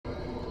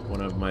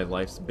one of my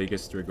life's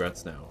biggest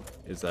regrets now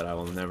is that I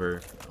will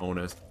never own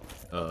a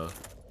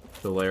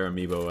Solaire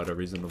amiibo at a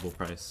reasonable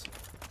price.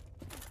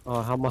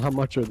 How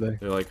much are they?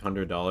 They're like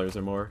 $100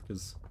 or more,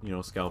 because, you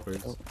know,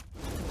 scalpers.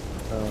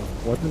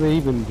 What do they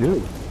even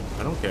do?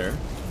 I don't care.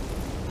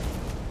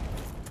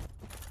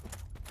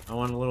 I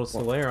want a little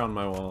Solaire on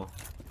my wall.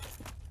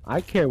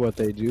 I care what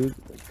they do,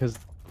 because,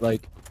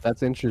 like,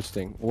 that's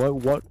interesting.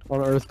 What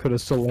on earth could a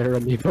Solaire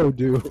amiibo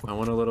do? I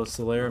want a little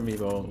Solaire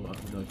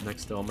amiibo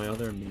next to all my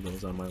other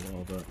amiibos on my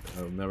wall, but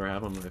I'll never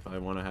have them if I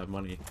want to have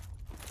money.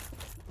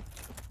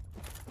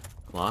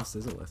 Lost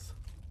Izalith.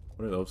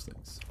 What are those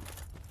things?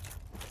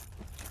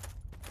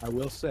 I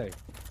will say,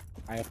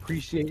 I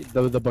appreciate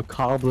the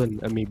Bokoblin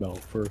amiibo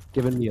for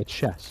giving me a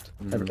chest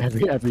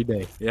every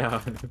day.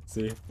 Yeah,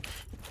 see?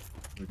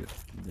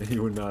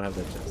 You would not have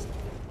that chest.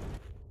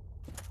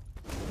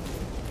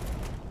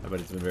 I bet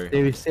it's been very...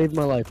 They saved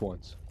my life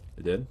once.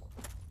 It did?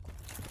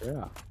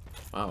 Yeah.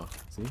 Wow,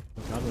 see?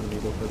 Bokoblin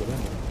amiibo for the win.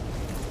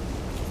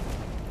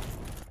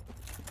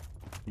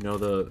 You know,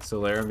 the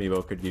Solaire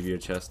amiibo could give you a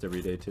chest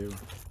every day too.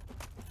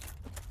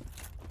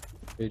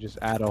 They just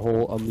add a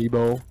whole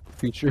amiibo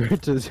feature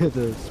to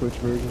the Switch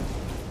version.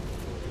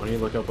 Why don't you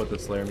look up what the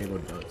Solaire amiibo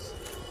does?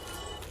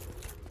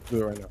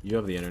 Do it right now. You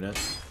have the internet.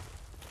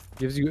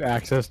 Gives you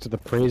access to the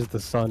Praise the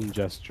Sun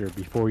gesture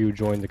before you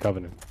join the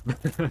Covenant.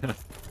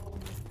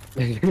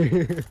 They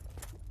could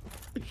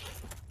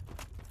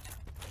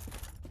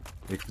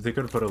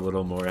have put a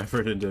little more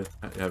effort into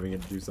having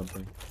it do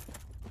something.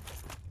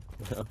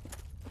 Yeah.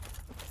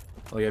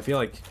 Like, I feel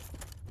like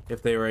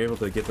if they were able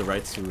to get the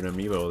rights to an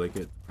amiibo, they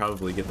could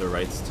probably get the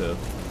rights to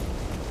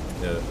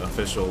the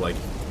official, like,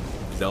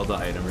 Zelda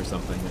item or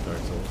something in Dark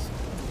Souls.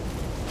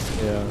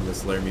 Yeah. And the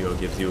Solaire amiibo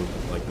gives you,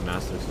 like, the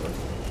Master Sword.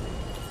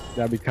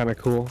 That'd be kind of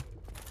cool.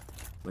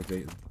 Like,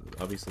 they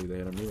obviously they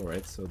had amiibo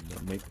rights, so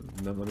let me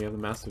have the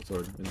Master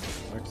Sword in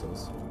Dark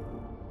Souls.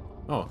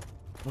 Oh,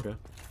 okay.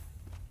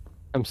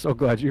 I'm so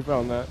glad you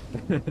found that.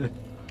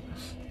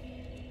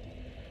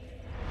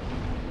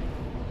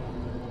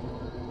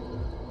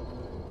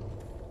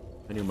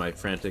 I knew my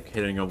frantic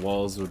hitting of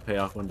walls would pay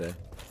off one day.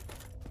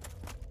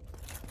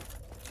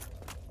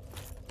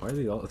 Why are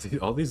they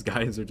all these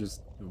guys are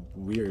just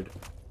weird.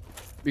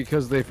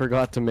 Because they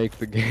forgot to make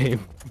the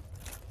game.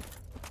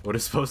 What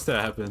is supposed to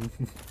happen?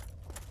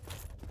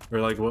 Or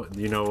like, what,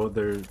 you know what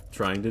they're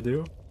trying to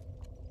do?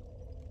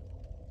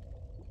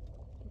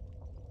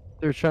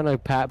 They're trying to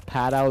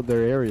pat out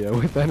their area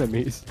with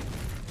enemies.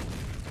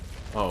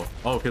 Oh,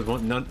 because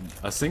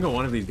a single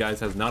one of these guys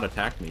has not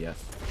attacked me yet.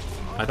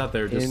 I thought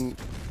they were just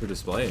for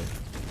display.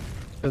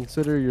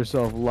 Consider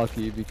yourself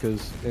lucky,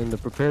 because in the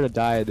Prepare to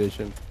Die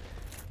edition,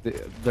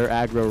 their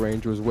aggro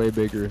range was way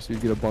bigger, so you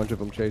get a bunch of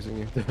them chasing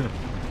you.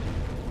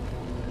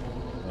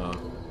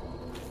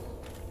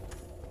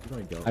 Where do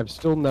I go? I've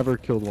still never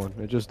killed one.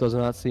 It just does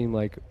not seem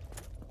like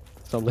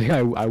something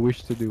I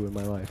wish to do in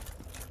my life.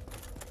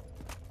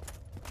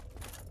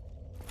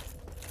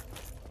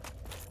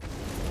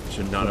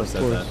 Should not have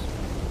said that.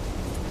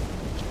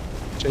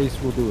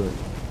 Chase will do it.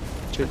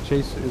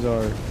 Chase is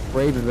our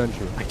brave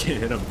adventurer. I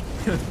can't hit him.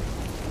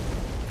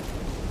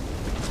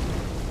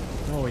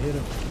 Oh, I hit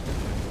him.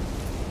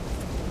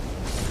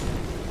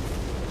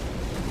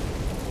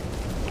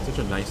 Such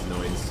a nice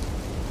noise.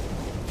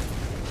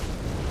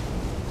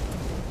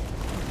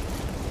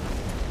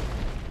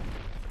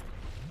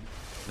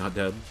 Not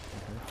dead.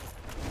 Okay.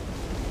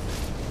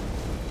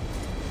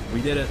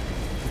 We did it.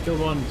 We killed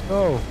one.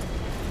 Oh.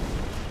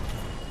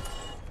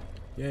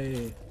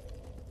 Yay.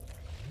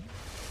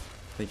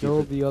 Thank you.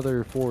 Killed the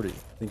other 40.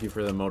 Thank you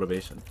for the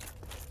motivation.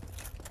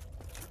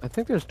 I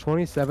think there's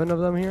 27 of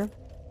them here.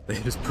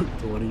 They just put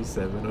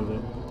 27 of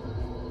them.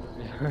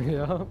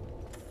 Yeah.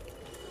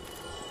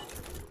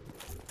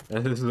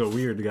 This is a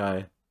weird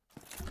guy.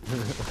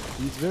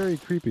 He's very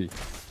creepy.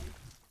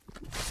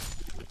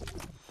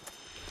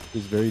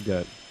 He's very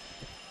dead.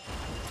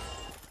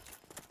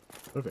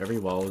 What if every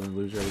wall was an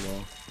illusory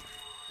wall?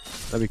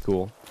 That'd be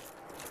cool.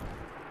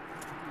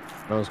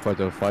 That was quite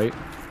a fight.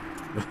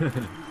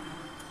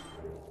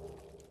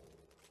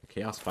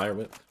 Chaos Fire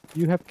Whip.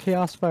 You have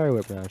Chaos Fire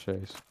Whip now,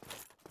 Chase.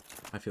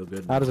 I feel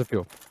good. How does it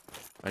feel?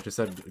 I just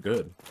said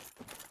good.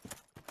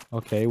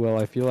 Okay, well,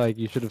 I feel like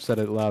you should have said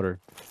it louder.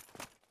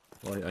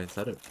 Well, I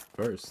said it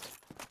first.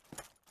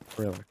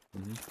 Really?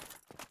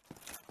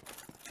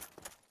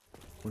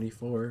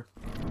 24.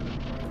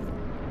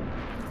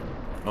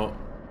 Oh.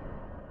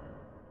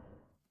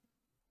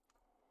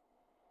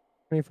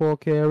 24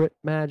 karat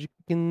magic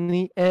in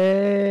the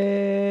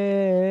air.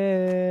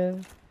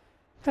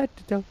 Had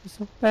to do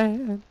so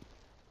bad.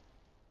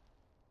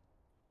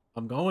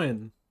 I'm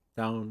going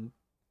down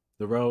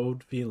the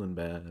road feeling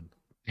bad.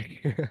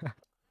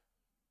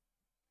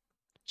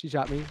 She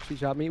shot me. She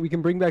shot me. We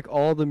can bring back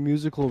all the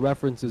musical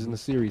references in the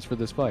series for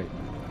this fight.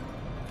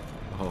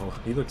 Oh,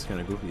 he looks kind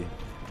of goofy.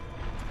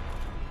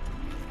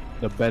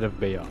 The bed of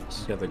chaos.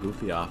 He's got the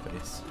goofy off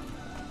face.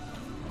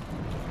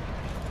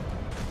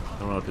 I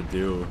don't know what to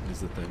do,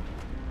 is the thing.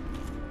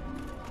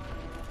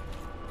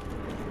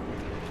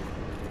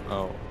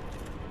 Oh.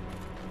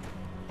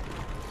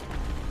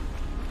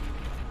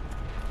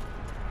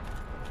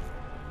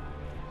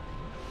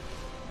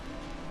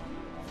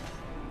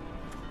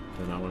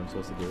 what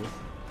I'm supposed to do.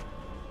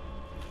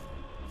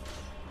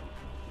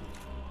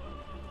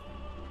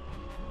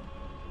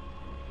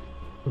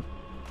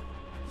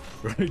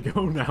 Where'd it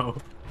go now?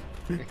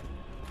 I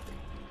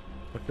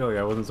feel like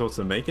I wasn't supposed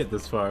to make it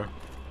this far.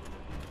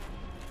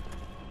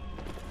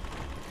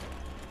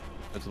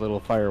 There's a little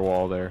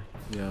firewall there.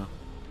 Yeah.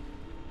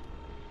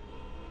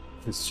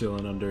 Just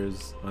chilling under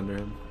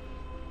him.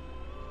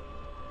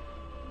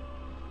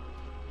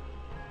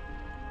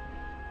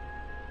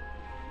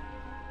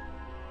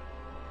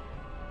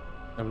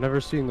 I've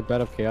never seen the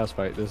Bed of Chaos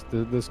fight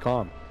this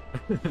calm.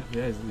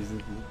 Yeah, he's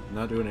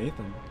not doing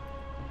anything.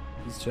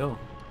 He's chill.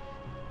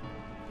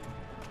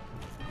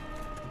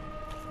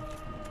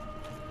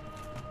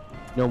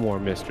 No more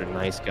Mr.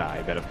 Nice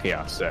Guy, Bed of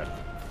Chaos said.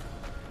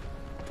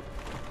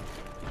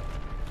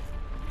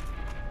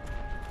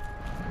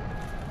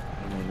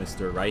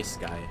 Mr. Rice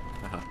guy.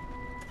 Haha.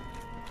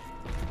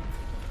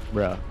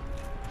 Bruh.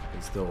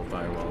 It's still a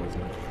firewall, isn't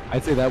it?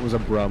 I'd say that was a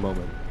bruh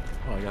moment.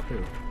 Oh, I got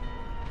through.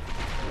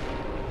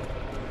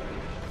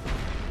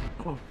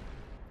 Oh.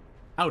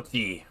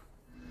 Ouchie.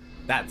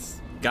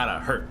 That's gotta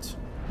hurt.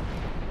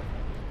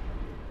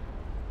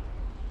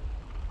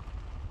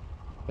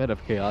 Bed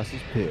of Chaos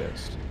is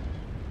pissed.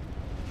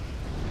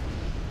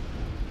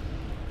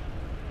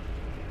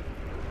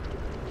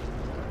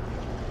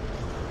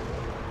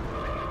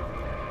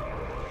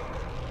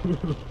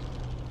 That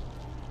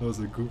was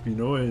a goofy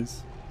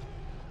noise.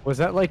 Was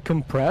that like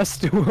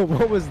compressed?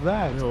 What was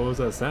that? Yeah, what was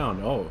that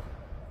sound? Oh,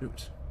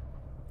 shoot.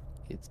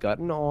 It's got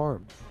an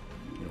arm.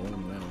 You know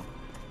him now.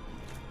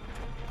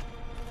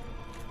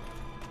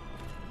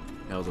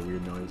 That was a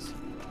weird noise.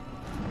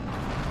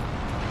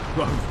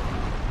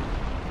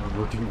 I'm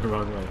looking the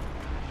wrong way.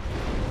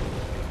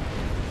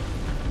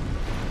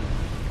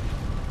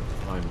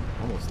 I'm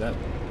almost dead.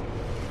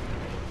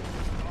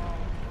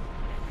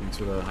 Thanks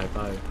for the high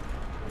five.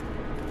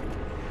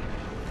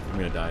 I'm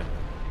gonna die.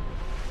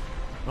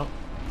 Oh.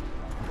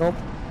 Nope.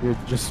 You're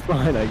just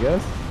fine, I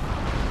guess.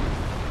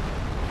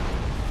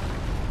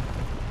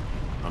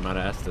 I'm out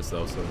of Estus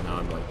though, so now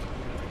I'm like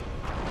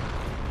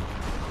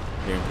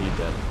guaranteed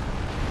death.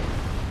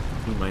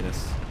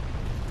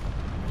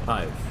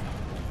 T-5.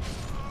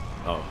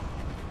 Oh.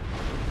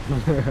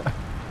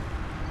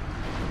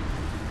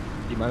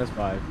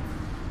 T-5.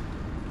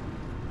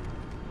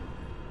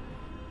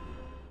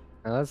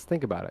 Now let's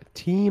think about it.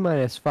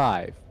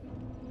 T-5.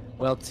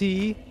 Well,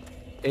 T,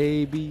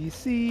 A, B,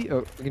 C.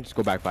 Oh, we can just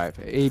go back 5.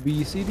 A,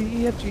 B, C, D,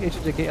 E, F, G, H,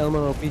 I, J, K, L, M,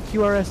 N, O, P,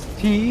 Q, R, S,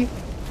 T.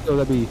 So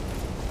that'd be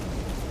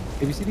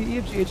A, B, C, D, E,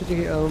 F, G, H, I, J,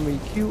 K, L, M, N, O,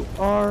 P, Q,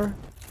 R,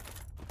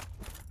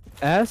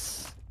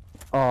 S,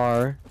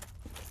 R,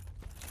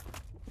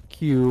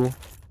 Q,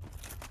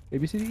 A,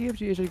 B, C, D, E, F,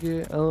 G, H, I, J,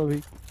 K, L, M, N, O,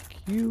 P,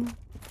 Q,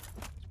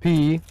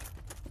 P,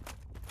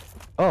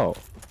 O.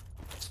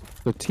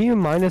 So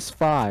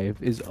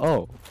T-5 is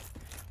O.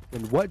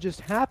 And what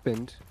just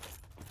happened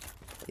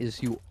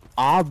is you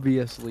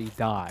obviously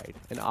died.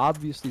 And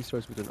obviously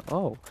starts with an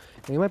O.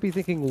 And you might be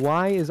thinking,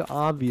 why is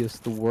obvious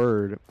the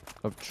word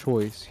of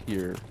choice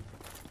here?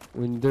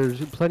 When there's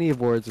plenty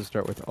of words that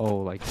start with O,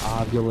 like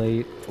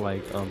ovulate,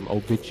 like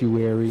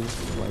obituary,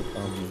 like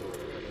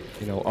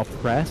you know,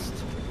 oppressed.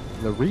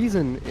 And the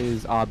reason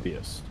is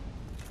obvious.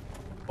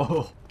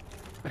 Oh.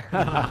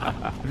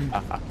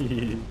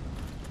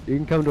 You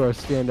can come to our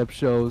stand-up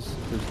shows.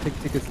 There's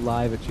tickets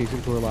live at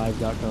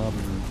chasingtourlive.com.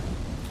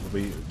 We'll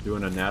be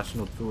doing a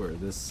national tour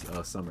this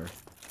summer.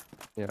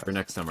 Yeah. For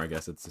next summer, I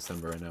guess it's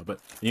December right now. But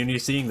when you're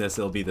seeing this,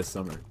 it'll be this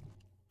summer.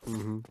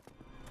 Mm-hmm.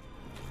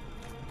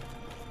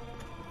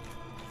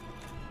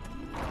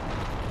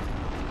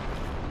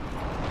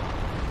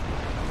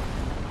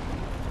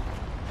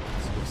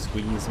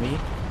 Squeeze me.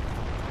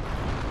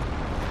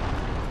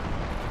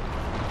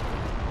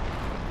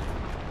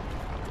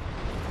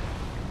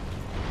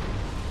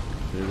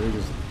 Did they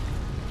just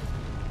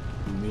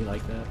do me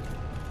like that?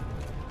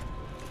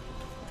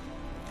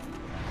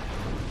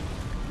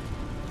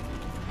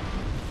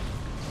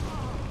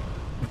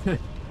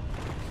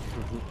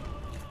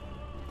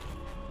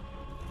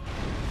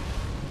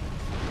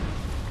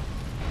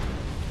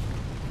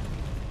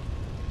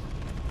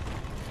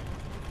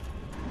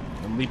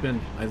 I'm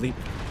leaping. I leap.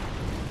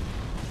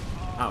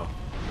 Ow.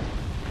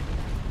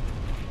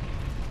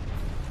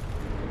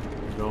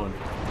 I'm going.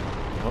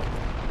 Oh.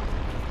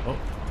 Oh.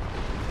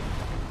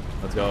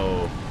 Let's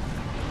go.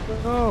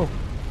 Oh.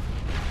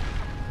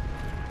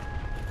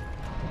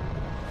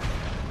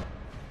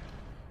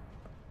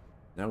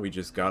 Now we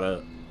just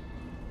gotta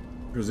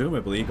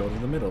presumably go to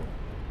the middle.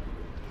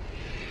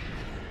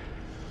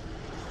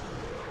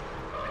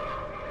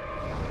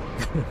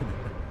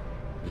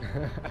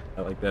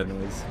 I like that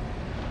noise.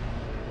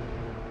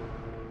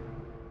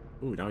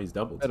 Ooh, now he's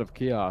doubled. Bed of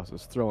Chaos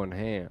is throwing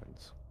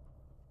hands.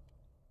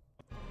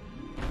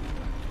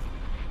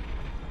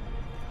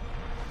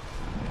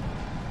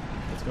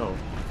 Let's go.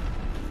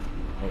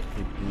 Oh,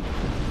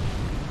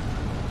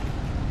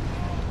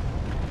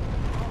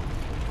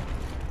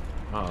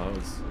 oh, that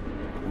was...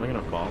 Am I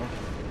gonna fall?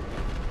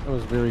 That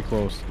was very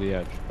close to the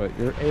edge, but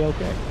you're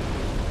A-okay.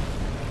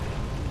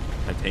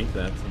 I tanked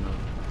that somehow.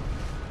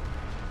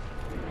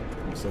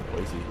 so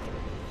poisey.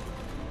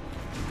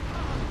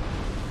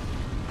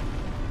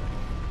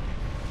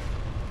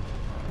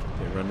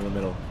 Okay, run to the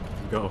middle.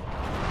 Go.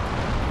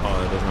 Oh,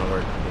 that does not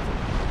work. Does it?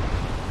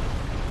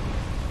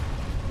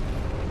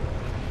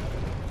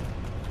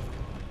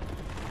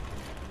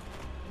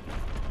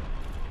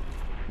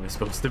 Am I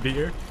supposed to be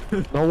here?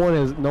 No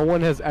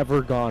one has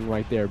ever gone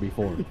right there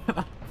before.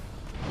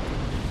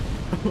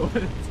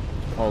 What?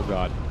 Oh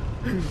god.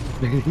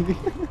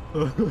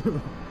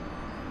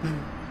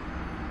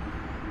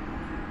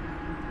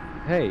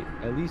 Hey,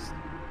 at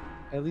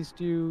least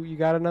you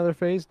got another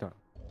phase done.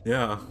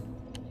 Yeah.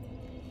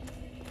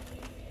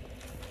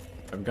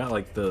 I've got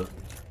like the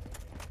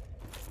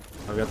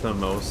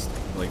most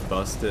like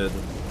busted.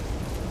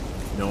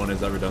 No one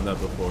has ever done that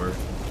before.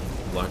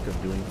 Luck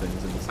of doing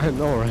things in this I game.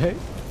 know, right?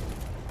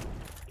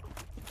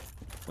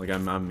 Like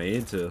I'm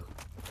made to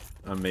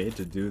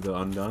do the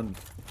undone.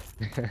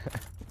 It's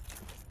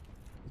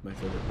my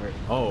favorite part.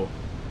 Oh,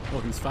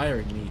 he's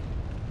firing me.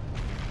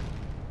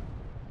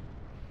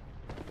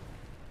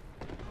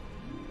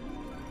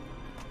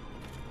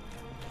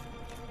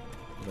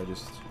 If I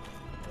just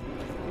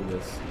do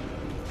this.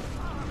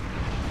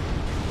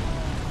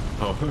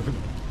 Oh.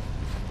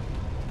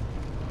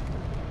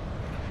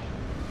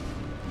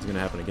 It's gonna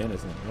happen again,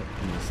 isn't it? Oh,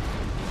 he missed.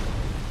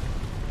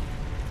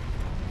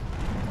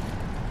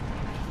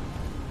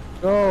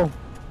 Go!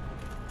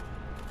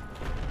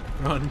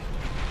 Run.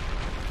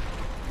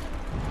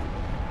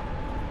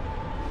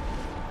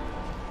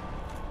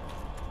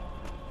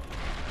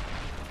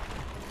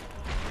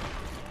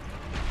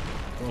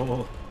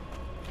 Oh.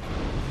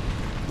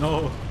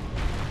 No.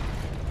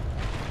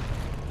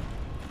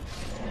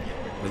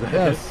 Was that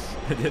Yes.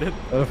 it? I did it?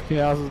 Of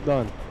Chaos is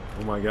done.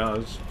 Oh my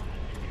gosh.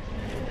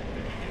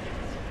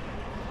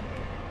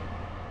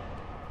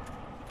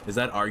 Is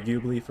that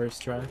arguably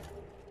first try?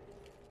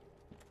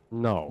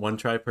 No. One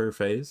try per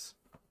phase?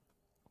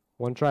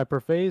 One try per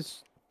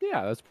phase?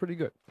 Yeah, that's pretty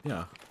good.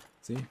 Yeah.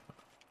 See?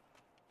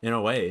 In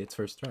a way, it's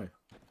first try.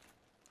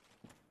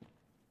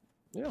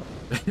 Yeah.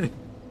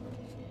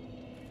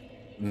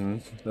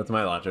 That's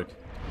my logic.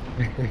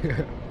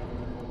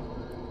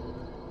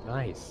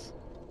 Nice.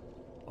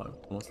 Well,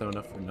 I almost have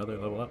enough for another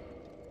level up.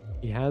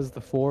 He has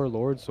the 4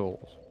 Lord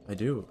Souls. I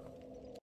do.